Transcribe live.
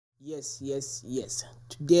Yes.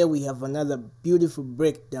 Today we have another beautiful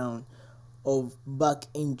breakdown of Back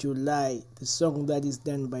in July, the song that is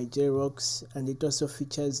done by Jay Rox, and it also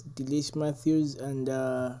features Dillish Matthews and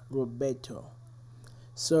Roberto.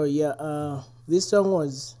 So this song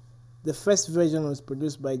was the first version was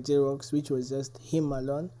produced by Jay Rox, which was just him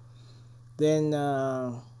alone. Then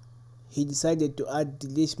he decided to add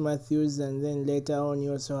Dillish Matthews, and then later on he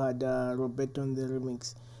also had Roberto on the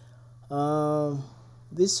remix.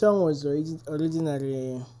 This song was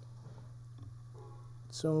originally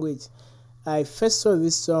song which I first saw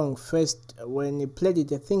this song first when he played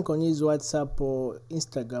it, I think on his WhatsApp or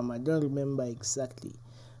Instagram. I don't remember exactly,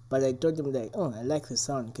 but I told him like, oh, I like the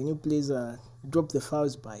sound. Can you please drop the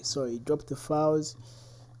files by? So he dropped the files.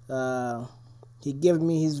 He gave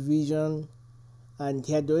me his vision, and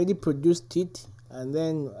he had already produced it. And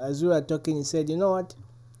then as we were talking, he said, you know what?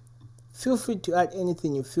 Feel free to add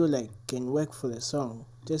anything you feel like can work for the song.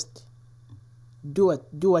 Just do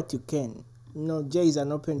what you can. You know, Jay is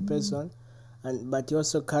an open person, but he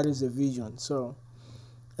also carries a vision. So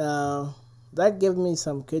that gave me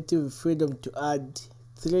some creative freedom to add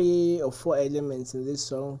 3 or 4 elements in this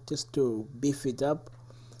song just to beef it up.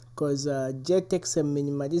 Because Jay takes a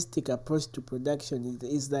minimalistic approach to production.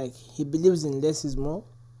 It's like he believes in less is more.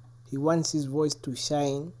 He wants his voice to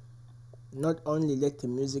shine, not only let the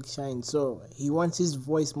music shine. So he wants his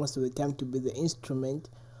voice most of the time to be the instrument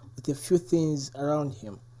with a few things around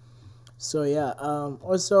him. So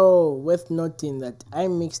also worth noting that I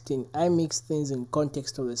mix things in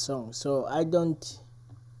context of the song. So I don't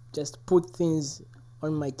just put things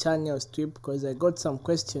on my channel strip, because I got some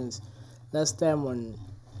questions last time on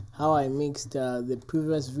how I mixed the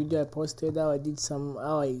previous video I posted, how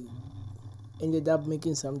I ended up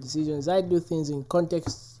making some decisions. I do things in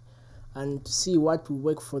context and to see what will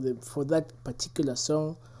work for that particular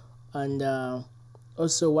song, and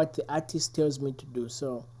also what the artist tells me to do.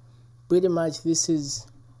 So pretty much this is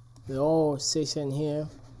the whole session here.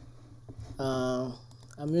 I'm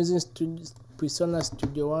using Persona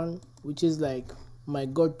Studio One, which is like my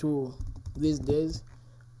go-to these days.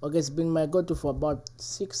 Okay, it's been my go-to for about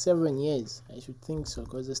 6-7 years, I should think so,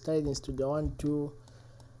 because I started in Studio One too,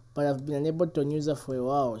 but I've been unable to use it for a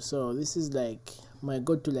while. So this is like my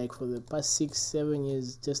go-to like for the past 6-7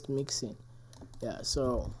 years, just mixing.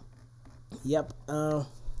 So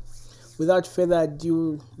without further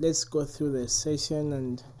ado, let's go through the session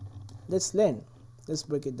and let's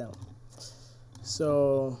break it down.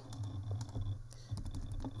 So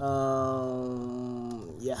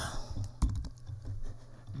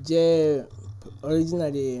Jay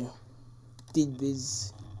originally did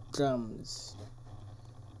these drums.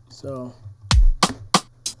 So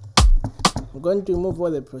I'm going to remove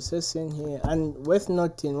all the processing here, and one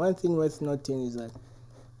thing worth noting is that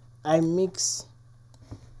I mix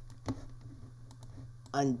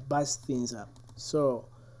and bass things up. So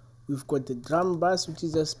we've got the drum bass, which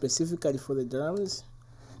is just specifically for the drums,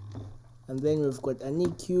 and then we've got an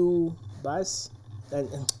EQ bass and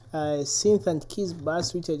synth and keys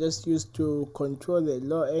bass, which I just use to control the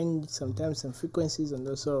low end, sometimes some frequencies, and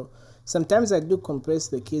also sometimes I do compress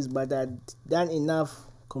the keys, but I've done enough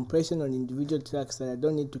compression on individual tracks that I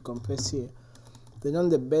don't need to compress here. Then on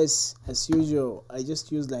the bass, as usual, I just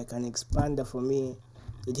use like an expander. For me,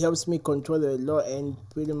 it helps me control the low end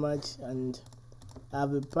pretty much, and I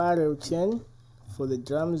have a parallel chain for the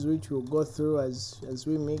drums, which will go through as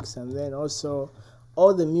we mix, and then also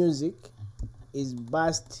all the music is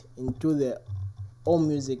bassed into the all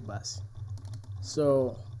music bus.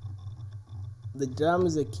 So the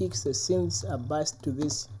drums, the kicks, the synths are bassed to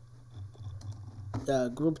this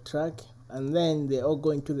group track, and then they all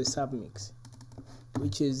go into the submix,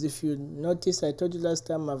 which is, if you notice, I told you last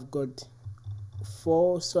time I've got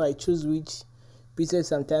 4, so I choose which pieces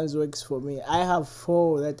sometimes works for me. I have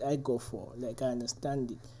 4 that I go for, like I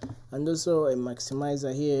understand it, and also a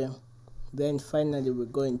maximizer here. Then finally we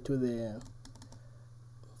go into the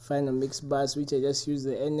final mix bus, which I just use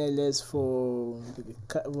the NLS for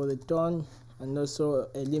the tone, and also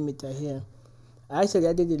a limiter here. I actually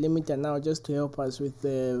added a limiter now just to help us with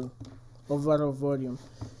the overall volume.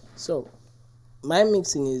 So my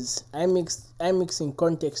mixing is I mix in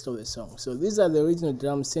context of the song. So these are the original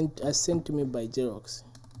drums sent to me by Jay Rox.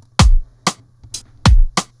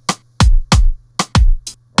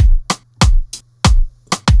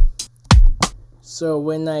 So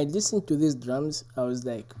when I listened to these drums, I was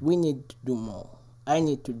like, we need to do more. I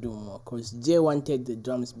need to do more, because Jay wanted the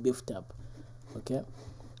drums beefed up. Okay,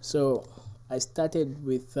 so I started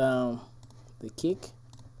with the kick.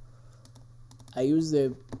 I used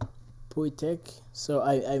the Poetech. So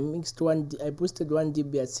I boosted 1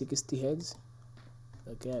 dB at 60 Hz.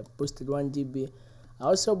 Okay, I boosted 1 dB. I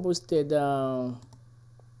also boosted 3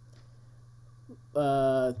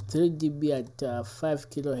 dB at 5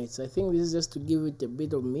 kilohertz. I think this is just to give it a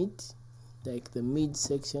bit of mid, like the mid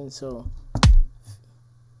section. So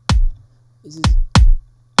this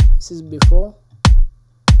is before,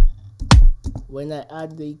 when I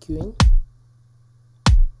add the EQ in.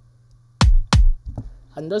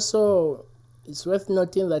 And also it's worth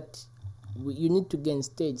noting that you need to gain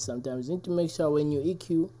stage sometimes. You need to make sure when you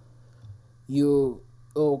EQ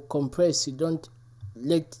or compress, you don't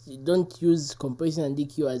use compression and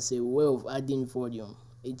EQ as a way of adding volume.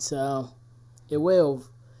 It's a way of,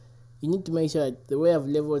 you need to make sure that the way I've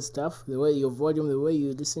leveled stuff, the way your volume, the way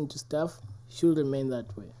you listen to stuff should remain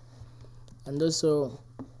that way. And also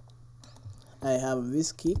I have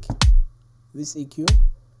this kick, this EQ.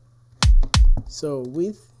 So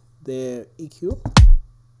with the EQ,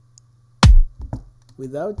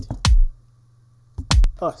 without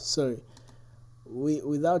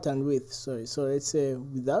and with, sorry, so let's say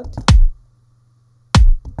without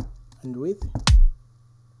and with.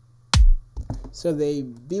 So they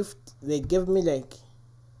gave me like,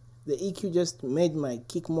 the EQ just made my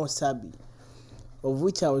kick more sabby, of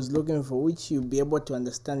which I was looking for, which you'll be able to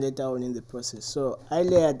understand later on in the process. So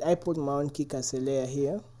I put my own kick as a layer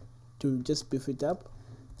here to just beef it up,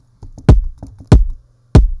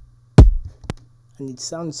 and it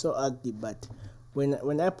sounds so ugly, but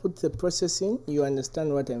when I put the process in, you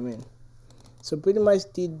understand what I mean. So pretty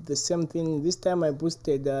much did the same thing. This time I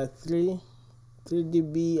boosted 3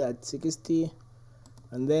 dB at 60,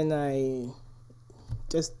 and then I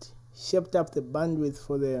just shaped up the bandwidth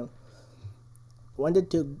for the, wanted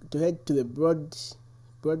to head to the broad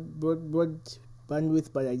bandwidth,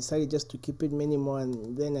 but I decided just to keep it minimal,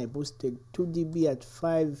 and then I boosted 2 dB at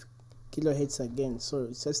 5 kilohertz again. So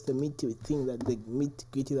it's just the meaty thing, that the meat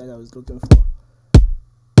gritty that I was looking for.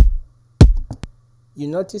 You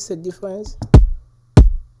notice the difference?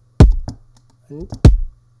 And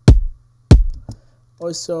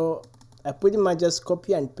also I pretty much just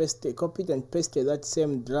copied and pasted that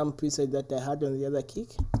same drum preset that I had on the other kick.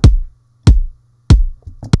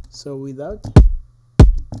 So without,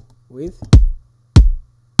 with,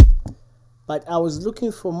 but I was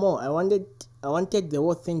looking for more. I wanted the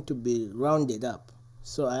whole thing to be rounded up.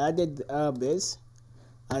 So I added the R bass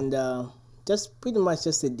and just pretty much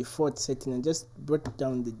just the default setting, and just brought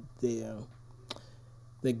down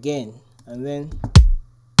the gain, and then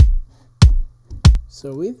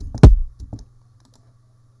so with,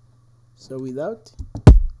 so without,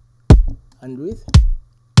 and with.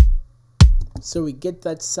 So we get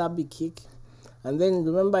that sabby kick. And then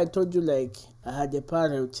remember I told you like I had a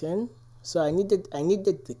parallel chain, so I needed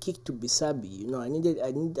the kick to be sabby, you know. I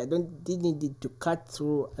didn't need it to cut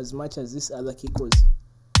through as much as this other kick was.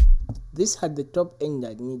 This had the top end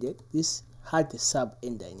I needed, this had the sub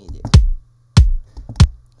end I needed.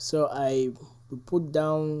 So we put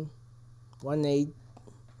down 1.8,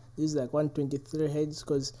 this is like 123 Hz,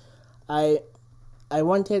 because I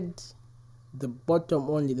wanted the bottom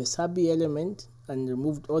only, the sabby element, and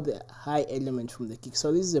removed all the high element from the kick.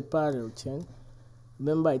 So this is a parallel chain.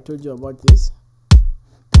 Remember I told you about this.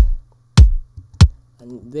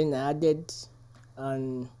 And then I added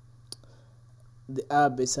the R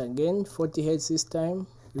bass again, 40 Hz this time,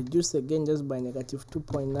 reduced again just by negative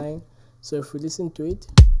 2.9. So if we listen to it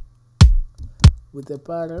with the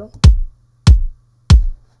parallel,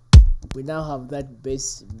 we now have that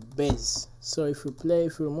bass. So if we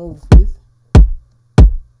remove with,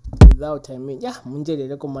 without, I mean, yeah,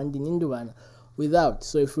 without.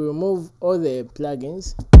 So if we remove all the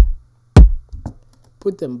plugins,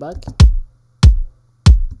 put them back,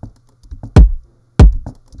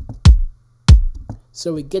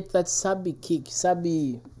 so we get that sabby kick,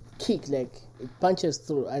 like it punches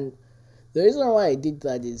through. And the reason why I did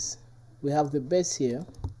that is we have the bass here.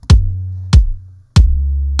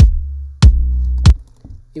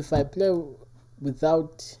 If I play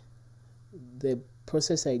without the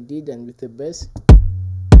process I did and with the bass,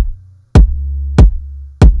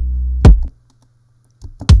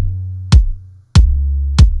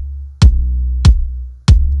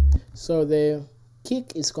 so the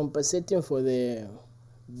kick is compensating for the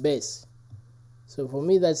bass. So for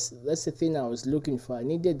me, that's the thing I was looking for. I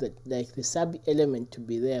needed the sabby element to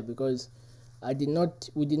be there, because we did not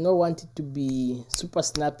want it to be super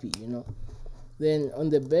snappy, you know. Then on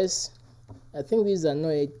the bass, I think these are no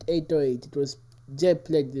 808. It was Jay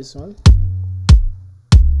played this one.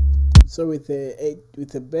 So with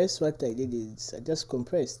the bass, what I did is I just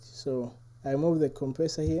compressed. So I removed the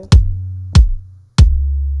compressor here.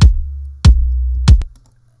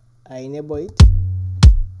 I enable it.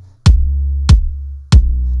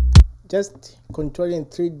 just controlling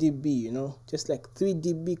 3 dB, you know, just like 3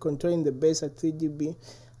 dB, controlling the bass at 3 dB,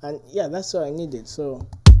 and yeah, that's all I needed. So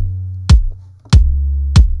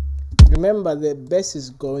remember, the bass is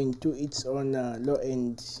going to its own low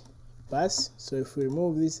end bass. So if we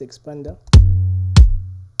remove this expander,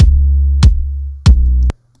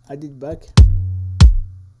 add it back,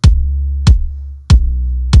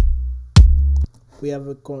 we have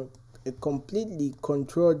a completely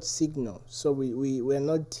controlled signal. So we're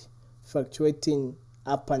not fluctuating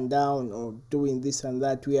up and down or doing this and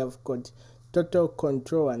that. We have got total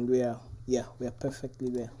control, and we are perfectly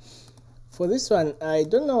there. For this one, I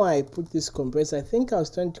don't know why I put this compressor. I think I was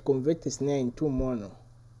trying to convert the snare into mono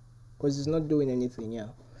because it's not doing anything. Yeah.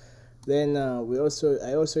 Then I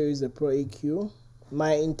also use the Pro EQ.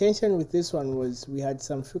 My intention with this one was we had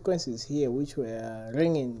some frequencies here which were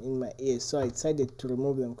ringing in my ears, so I decided to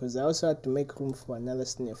remove them because I also had to make room for another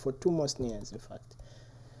snare, for 2 more snares in fact.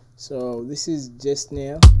 So this is J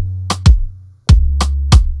snare.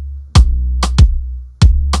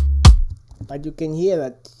 But you can hear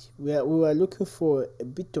that we were looking for a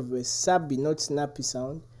bit of a sabby, not snappy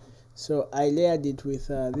sound. So I layered it with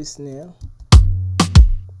this snare.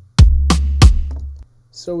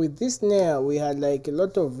 So with this snare we had like a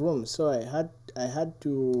lot of room, so I had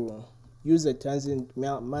to use a transient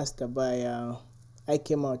master by IK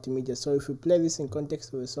Multimedia. So if we play this in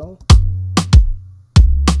context of the song,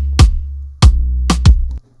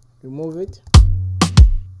 remove it,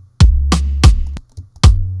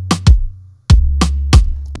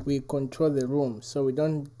 we control the room so we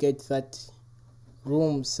don't get that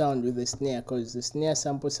room sound with the snare, because the snare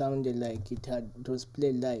sample sounded like it was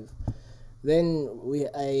played live. Then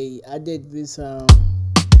I added this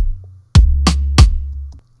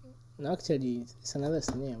actually it's another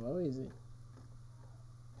snare. Where is it?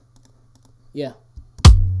 Yeah,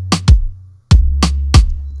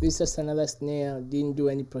 this is just another snare, didn't do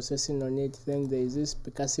any processing on it. Then there is this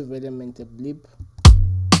percussive element, a blip.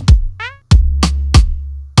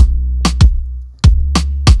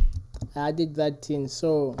 I added that in,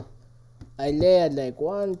 so I layered like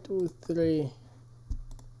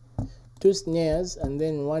 2 snares and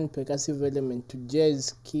then 1 percussive element to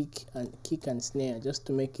jazz kick and snare, just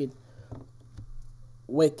to make it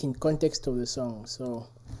work in context of the song. So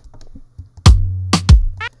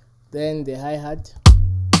then the hi-hat,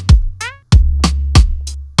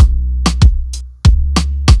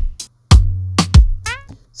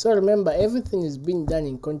 so remember, everything is being done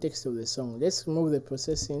in context of the song. Let's remove the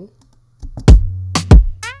processing,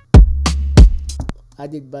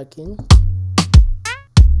 add it back in.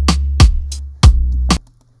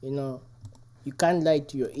 You know, you can't lie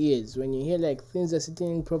to your ears. When you hear like things are sitting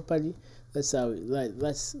in properly, that's how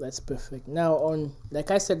that's perfect. Now on, like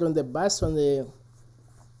I said, on the bass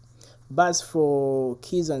for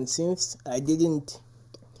keys and synths, I didn't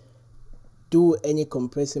do any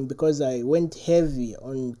compressing because I went heavy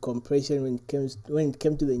on compression when it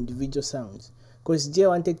came to the individual sounds, because Jay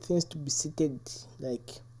wanted things to be seated like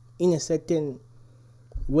in a certain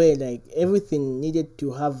way, like everything needed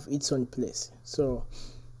to have its own place. So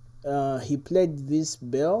he played this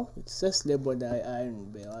bell, it's just labeled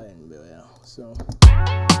iron bell, yeah. So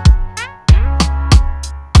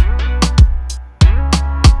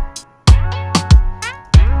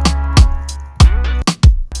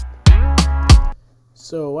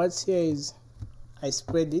what's here is I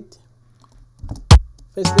spread it.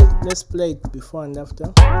 First let's play it before and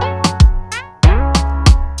after.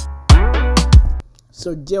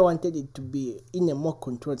 So Jay wanted it to be in a more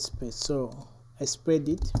controlled space, so I spread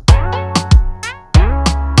it.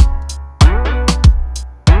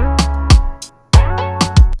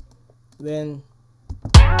 Then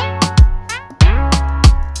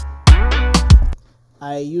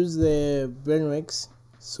I use the Brainworks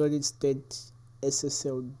solid state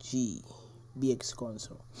SSLG BX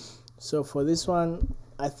console. So for this one,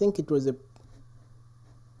 I think it was the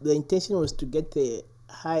intention was to get the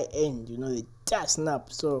high end, you know, the jazz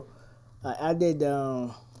snap. So I added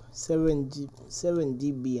 7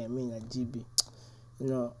 dB, I mean a GB, you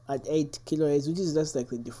know, at 8 kilohertz, which is just like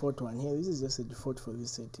the default one here. This is just the default for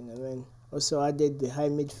this setting. And then also added the high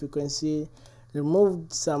mid frequency,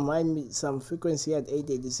 removed some frequency at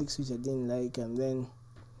 886 which I didn't like, and then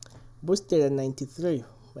boosted at 93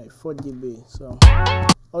 by 4 dB. So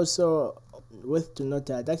also worth to note,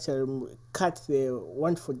 I'd actually cut the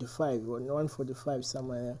 145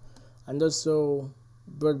 somewhere there, and also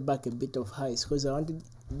brought back a bit of highs because I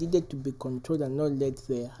needed to be controlled and not let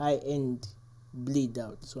the high end bleed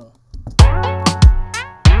out.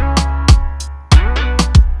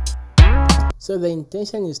 So the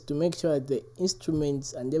intention is to make sure that the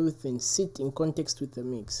instruments and everything sit in context with the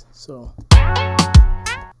mix. So,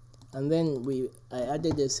 and then I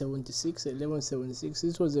added a 1176.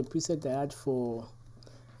 This was a preset I had for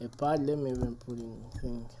a pad. Let me even put in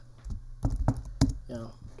thing. Yeah,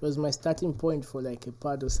 it was my starting point for like a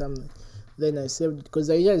pad or something. Then I saved it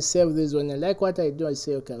because I usually save this when I like what I do. I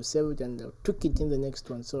say okay, I'll save it and I'll tweak it in the next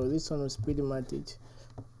one. So this one was pretty much it.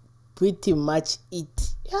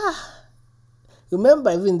 Yeah.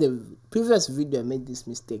 Remember, even the previous video I made this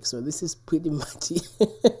mistake. So this is pretty much it.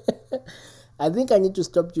 I think I need to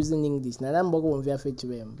stop using English.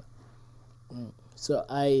 So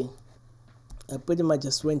I pretty much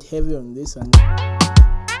just went heavy on this, and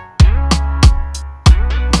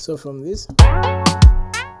so from this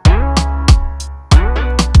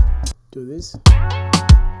to this.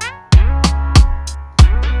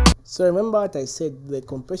 So remember what I said, the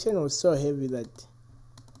compression was so heavy that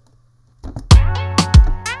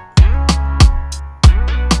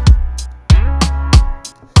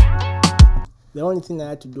the only thing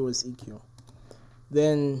I had to do was EQ.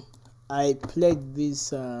 Then I played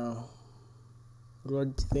this rod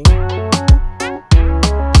thing.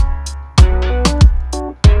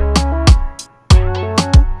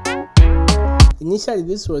 Initially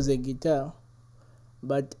this was a guitar,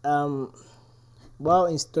 but while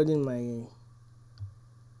installing my,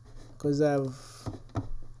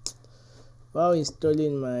 while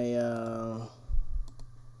installing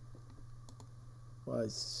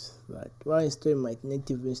my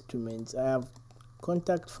native instruments, I have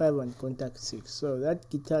contact 5 and contact 6. So that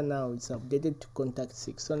guitar now is updated to contact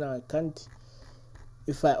 6. So now I can't,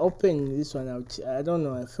 if I open this one out, I don't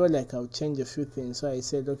know, I feel like I'll change a few things. So I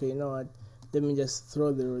said, okay, you know what, let me just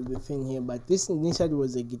throw the thing here. But this initially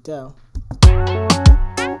was a guitar,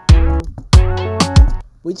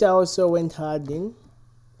 which I also went hard in,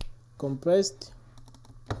 compressed,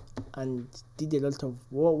 and did a lot of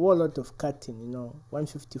lot of cutting,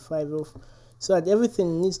 155 off, so that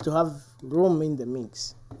everything needs to have room in the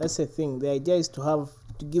mix. That's the thing. The idea is to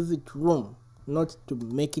give it room, not to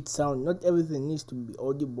make it sound. Not everything needs to be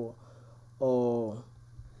audible. Or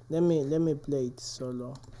let me play it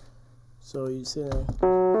solo. So you see.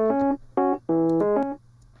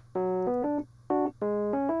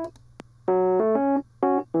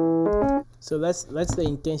 So that's the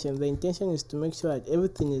intention. The intention is to make sure that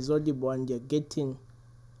everything is audible and you're getting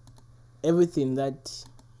everything that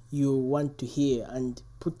you want to hear, and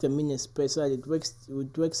put them in a space so that it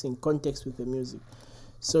works in context with the music.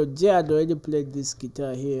 So Jay had already played this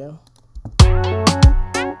guitar here.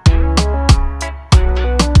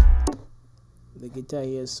 The guitar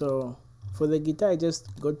here. So for the guitar, I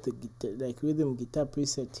just got the guitar, like rhythm guitar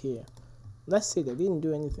preset here. That's it. I didn't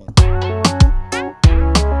do anything,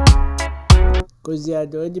 because they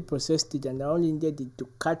had already processed it, and I only needed to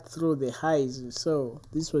cut through the highs. So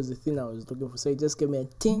this was the thing I was looking for. So it just gave me a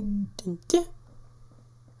ting, ting, ting,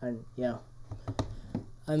 and yeah.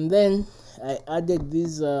 And then I added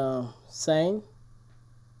this sine.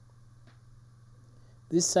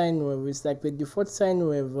 This sine wave is like the default sine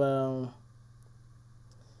wave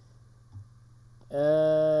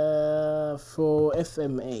for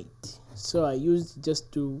FM8. So I used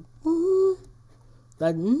just to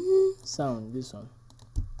that sound, this one.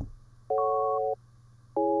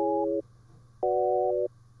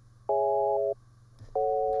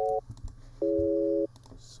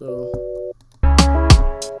 So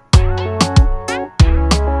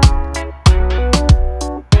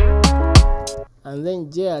and then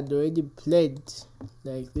Jay had already played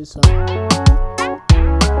like this one,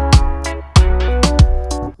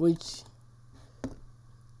 which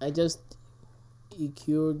I just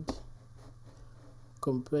EQ'd,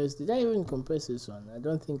 compressed. Did I even compress this one? I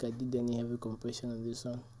don't think I did any heavy compression on this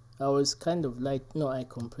one. I was kind of light. No, I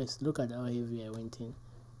compressed. Look at how heavy I went in.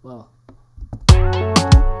 Wow.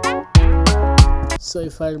 So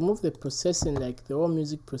if I remove the processing, like the whole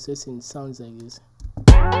music processing sounds like this.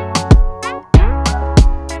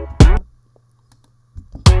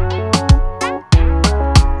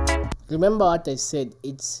 Remember what I said,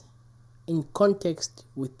 it's in context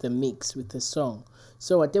with the mix, with the song.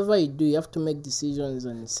 So whatever you do, you have to make decisions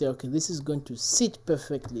and say, okay, this is going to sit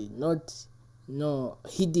perfectly. Not, no,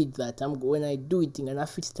 he did that. When I do it,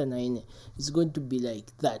 it's going to be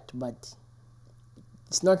like that. But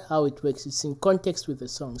it's not how it works. It's in context with the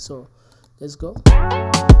song. So let's go.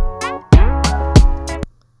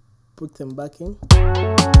 Put them back in.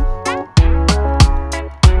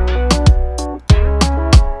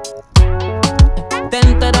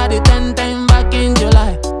 Back in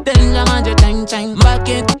July.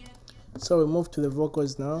 So we move to the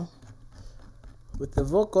vocals now. with the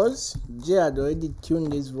vocals, Jay had already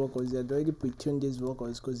tuned these vocals. He had already pre-tuned these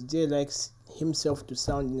vocals because Jay likes himself to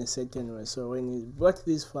sound in a certain way. So when he brought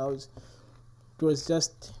these files, it was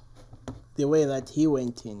just the way that he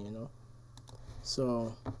went in, you know.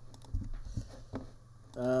 So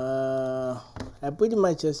I pretty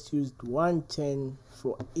much just used 110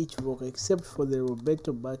 for each vocal except for the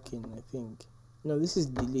Roberto backing, I think. No, this is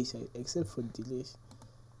Dillish, except for Dillish.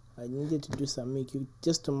 I needed to do some EQ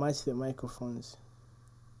just to match the microphones.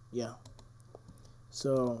 Yeah.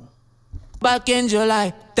 So back in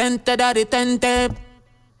July, because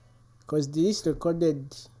Dillish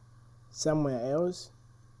recorded somewhere else,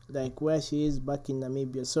 like where she is back in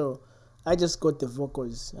Namibia. So I just got the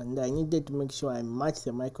vocals and I needed to make sure I match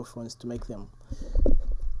the microphones to make them.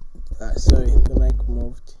 Sorry, the mic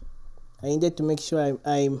moved. I needed to make sure I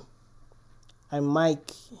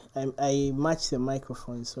match the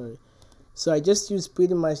microphone. Sorry. So I just used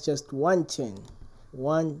pretty much just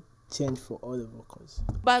 110 for all the vocals.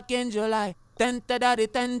 Back in July,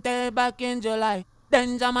 back in July,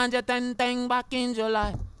 back in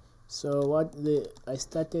July. So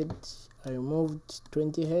I removed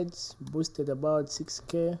 20 heads, boosted about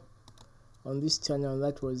 6K on this channel.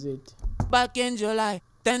 That was it. Back in July,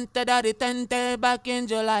 back in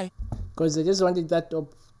July. Because I just wanted that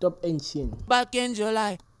top end sheen. Back in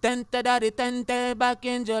July, back in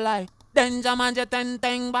July,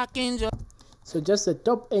 back in July. So just the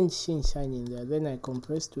top end sheen shining there. Then I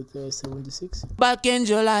compressed with 76. Back in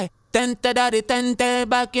July, back in July,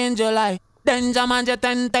 back in July,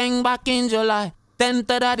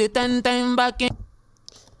 back in.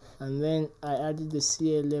 And then I added the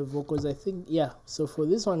CLA vocals, I think. Yeah, so for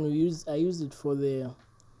this one I used it for the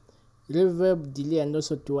reverb, delay, and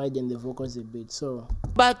also to widen the vocals a bit. So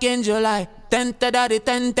back in July,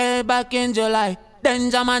 back in July,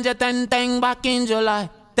 back in July,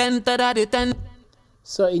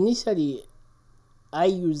 So initially I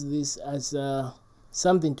used this as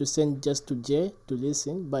something to send just to Jay to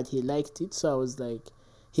listen, but he liked it, so I was like,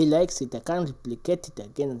 he likes it, I can't replicate it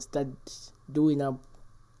again and start doing up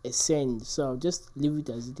a send, so I'll just leave it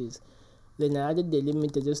as it is. Then I added the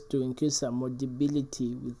limiter just to increase some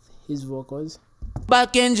audibility with his vocals.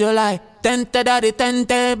 Back in July,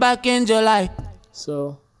 back in July.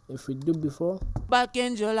 So if we do before, back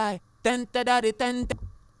in July,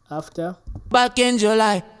 after, back in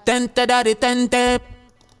July, and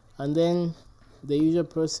then the usual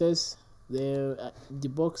process, the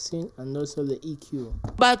deboxing and also the EQ.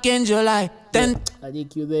 Back in July, and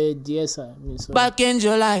EQ the DSR. Back in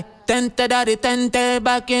July, back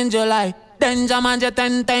in July, back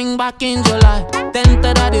in July,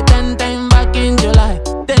 back in July,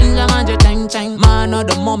 man of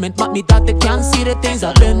the moment, but me thought they can't see the things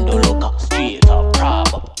I've been to. Look up straight up,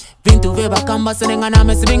 proper. Been to Veba Kamba, sitting and I'm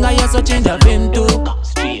a swing, I so change I've been to. Look up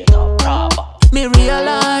straight up, proper. Me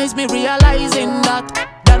realizing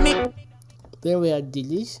that me. Then we had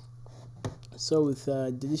Dillish. So with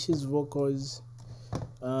Dillish's vocals,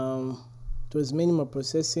 it was minimal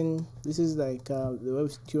processing. This is like the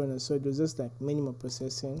web tuner, so it was just like minimal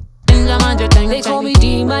processing. They call me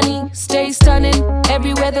D-Money, stay stunning.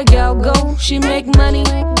 Everywhere the girl go, she make money.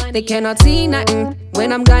 They cannot see nothing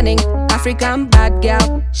when I'm gunning. African bad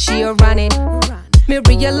girl, she a running. Me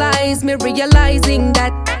realizing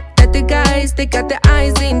that the guys, they got their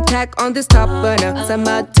eyes intact on this top burner. Some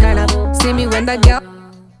mud turn up, see me when the girl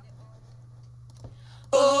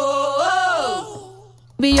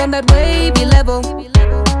be on that wavy level.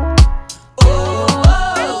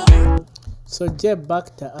 So Jay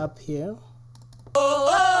backed her up here.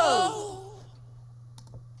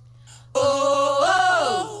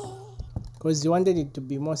 Because he wanted it to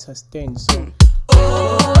be more sustained. So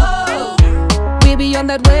we be on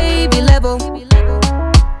that wavy level.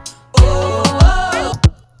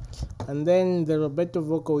 And then the Roberto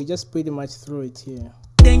vocal, we just pretty much threw it here.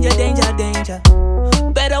 Danger, danger, danger.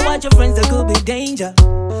 Better watch your friends, there could be danger.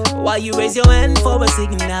 While you raise your hand for a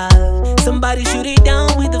signal, somebody shoot it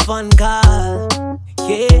down with a phone call.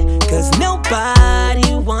 Yeah, cause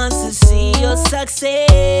nobody wants to see your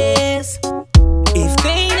success if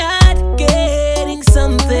they not getting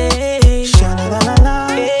something. Yeah,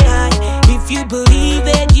 if you believe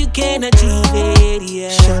that you can achieve it,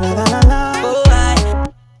 yeah. Oh,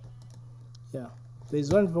 yeah,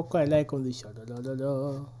 there's one vocal I like on the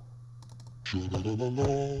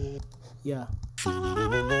yeah.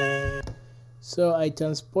 So I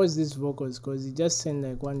transposed these vocals because it just sent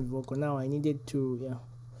like one vocal. Now I needed to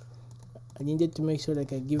make sure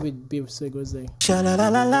like I give it beef, so it goes like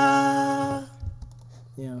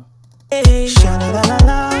yeah.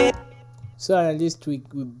 So at least we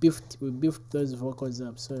beefed those vocals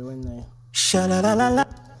up. So when Sha-la-la-la-la.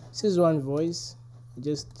 This is one voice.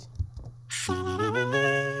 Just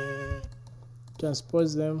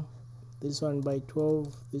transpose them. This one by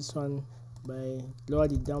 12. This one by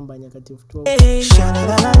lowered it down by -12.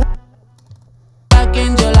 Sha-la-la-la-la. Back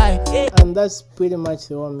in July. And that's pretty much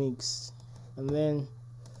the whole mix. And then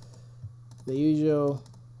the usual.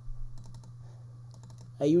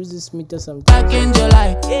 I use this meter sometimes. Back in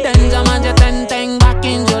July. Then Jamanja 10 back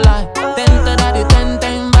in July. 10 to daddy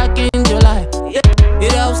 10 back in July.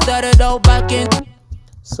 It all started out back in.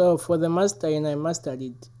 So for the mastering, I mastered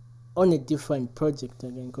it on a different project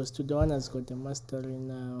again, because Studio One has got a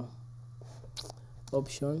mastering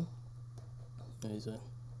option. There is one.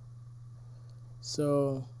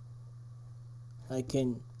 So I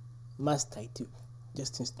can master it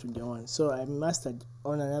just in Studio One. So I mastered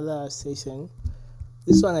on another session.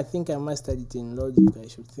 This one I think I mastered it in Logic. I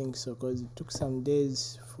should think so, because it took some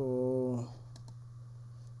days for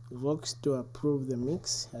Rox to approve the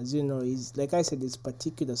mix. As you know, is like I said, it's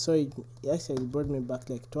particular, so it actually brought me back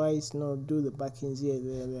like twice. No, do the backings here,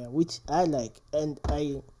 there, which I like, and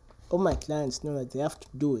all my clients know that they have to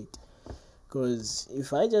do it, because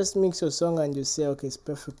if I just mix a song and you say okay, it's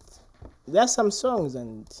perfect, there are some songs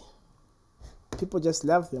and people just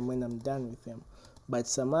love them when I'm done with them, but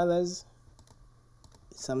some others,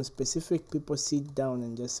 some specific people sit down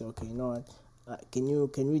and just say okay, you know what,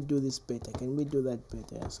 can we do this better, can we do that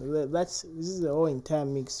better? So this is the whole entire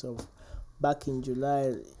mix of back in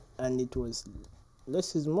July, and it was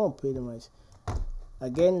less is more pretty much.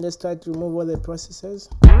 Again, let's try to remove all the processes.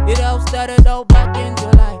 It all started out back in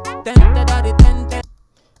July. 10 to daddy 10.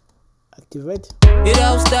 Activate. It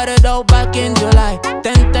all started out back in July.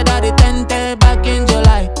 10 to daddy 10 back in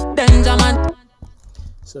July. Then Jaman.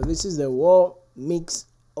 So this is the whole mix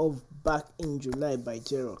of Back in July by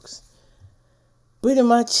Jay Rox. Pretty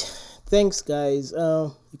much. Thanks guys.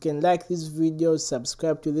 You can like this video,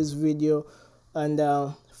 subscribe to this video, and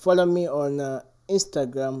follow me on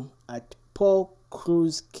Instagram at Paul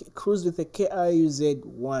Cruz with a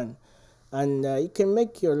KRUZ1, and you can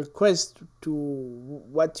make your request to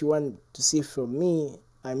what you want to see from me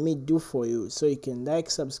and me do for you. So you can like,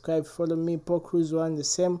 subscribe, follow me, Paul Cruz1, the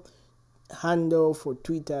same handle for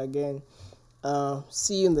Twitter again.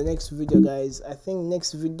 See you in the next video guys. I think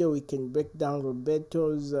next video we can break down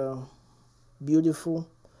Roberto's Beautiful.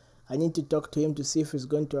 I need to talk to him to see if he's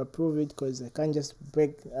going to approve it, because I can't just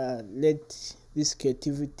let this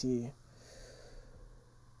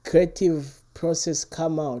creative process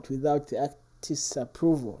come out without the artist's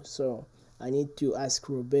approval. So I need to ask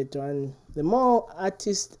Roberto, and the more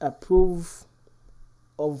artists approve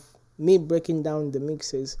of me breaking down the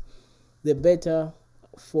mixes, the better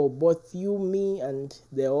for both you, me, and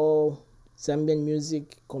the whole Zambian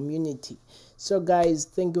music community. So guys,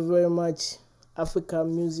 thank you very much, Africa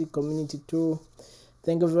music community too.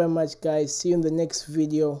 Thank you very much guys. See you in the next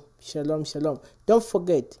video. Shalom, shalom. Don't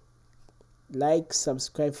forget, like,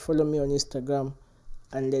 subscribe, follow me on Instagram,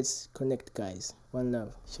 and let's connect guys. One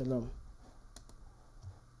love. Shalom.